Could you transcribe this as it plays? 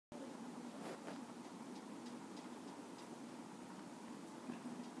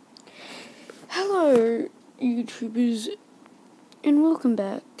Hello, YouTubers, and welcome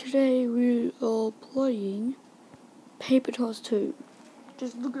back. Today we are playing Paper Toss 2.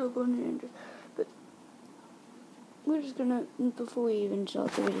 Just look it up on the end. But we're just gonna, before we even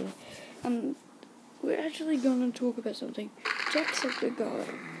start the video, we're actually gonna talk about something.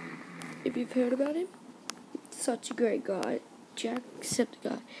 Jackseptereye. If you've heard about him, such a great guy.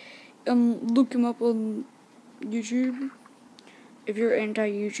 Jackseptereye. Look him up on YouTube. If you're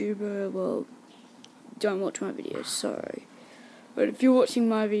anti-YouTuber, well, don't watch my videos, sorry. But if you're watching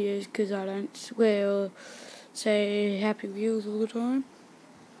my videos because I don't swear or say Happy Wheels all the time,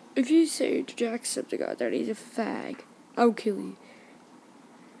 if you say to Jackseptereye that he's a fag, I'll kill you.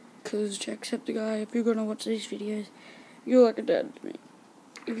 Because Jackseptereye, if you're going to watch these videos, you're like a dad to me.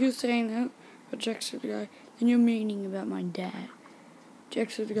 If you're saying that about Jackseptereye, then you're meaning about my dad.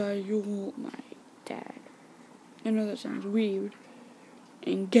 Jackseptereye, you're my dad. I know that sounds weird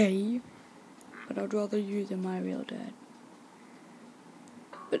and gay, but I'd rather you than my real dad.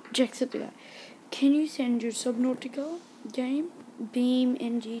 But Jackseptereye, can you send your Subnautica game, Beam,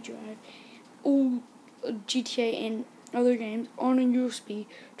 and G Drive, all GTA and other games on a USB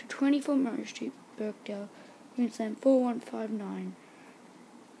to 24 Murray Street, Birkdale, Queensland 4159?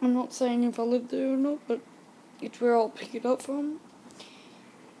 I'm not saying if I live there or not, but it's where I'll pick it up from.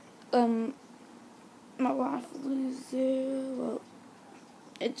 My wife lives there. Well,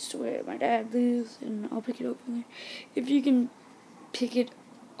 it's where my dad lives, and I'll pick it up from there. If you can pick it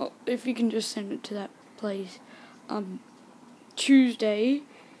up, if you can just send it to that place, Tuesday,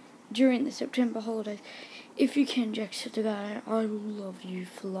 during the September holidays. If you can, Jackseptereye, I will love you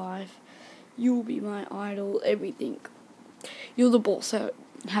for life. You'll be my idol, everything. You're the boss at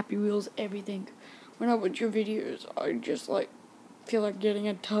Happy Wheels, everything. When I watch your videos, I just feel like getting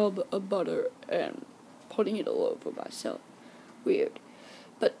a tub of butter and putting it all over myself. Weird.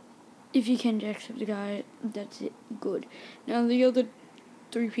 But if you can, Jackseptereye, that's it. Good. Now the other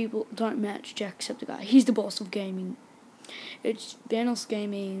three people don't match Jackseptereye. He's the boss of gaming. It's Vanos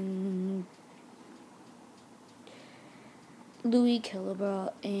Gaming, Louis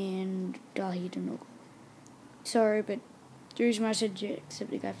Caliber, and Dahi Denok. Sorry, but the reason why I said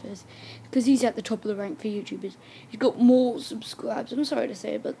Jackseptereye first is because he's at the top of the rank for YouTubers. He's got more subscribers. I'm sorry to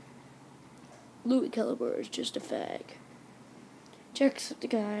say it, but Louis Caliber is just a fag.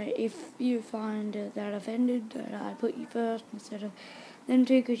 Jackseptereye, if you find that offended that I put you first instead of them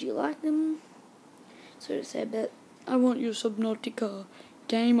two because you like them, so to say, but I want your Subnautica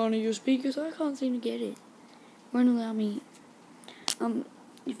game on your speakers. I can't seem to get it. Won't allow me.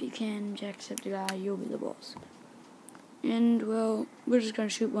 If you can, Jackseptereye, you'll be the boss. And, well, we're just going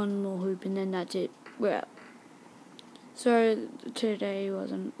to shoot one more hoop and then that's it. We're out. So, today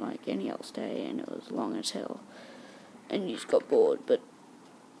wasn't like any else day and it was long as hell. And you just got bored, but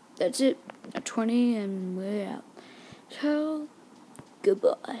that's it. At 20 and we're out. So,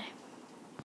 goodbye.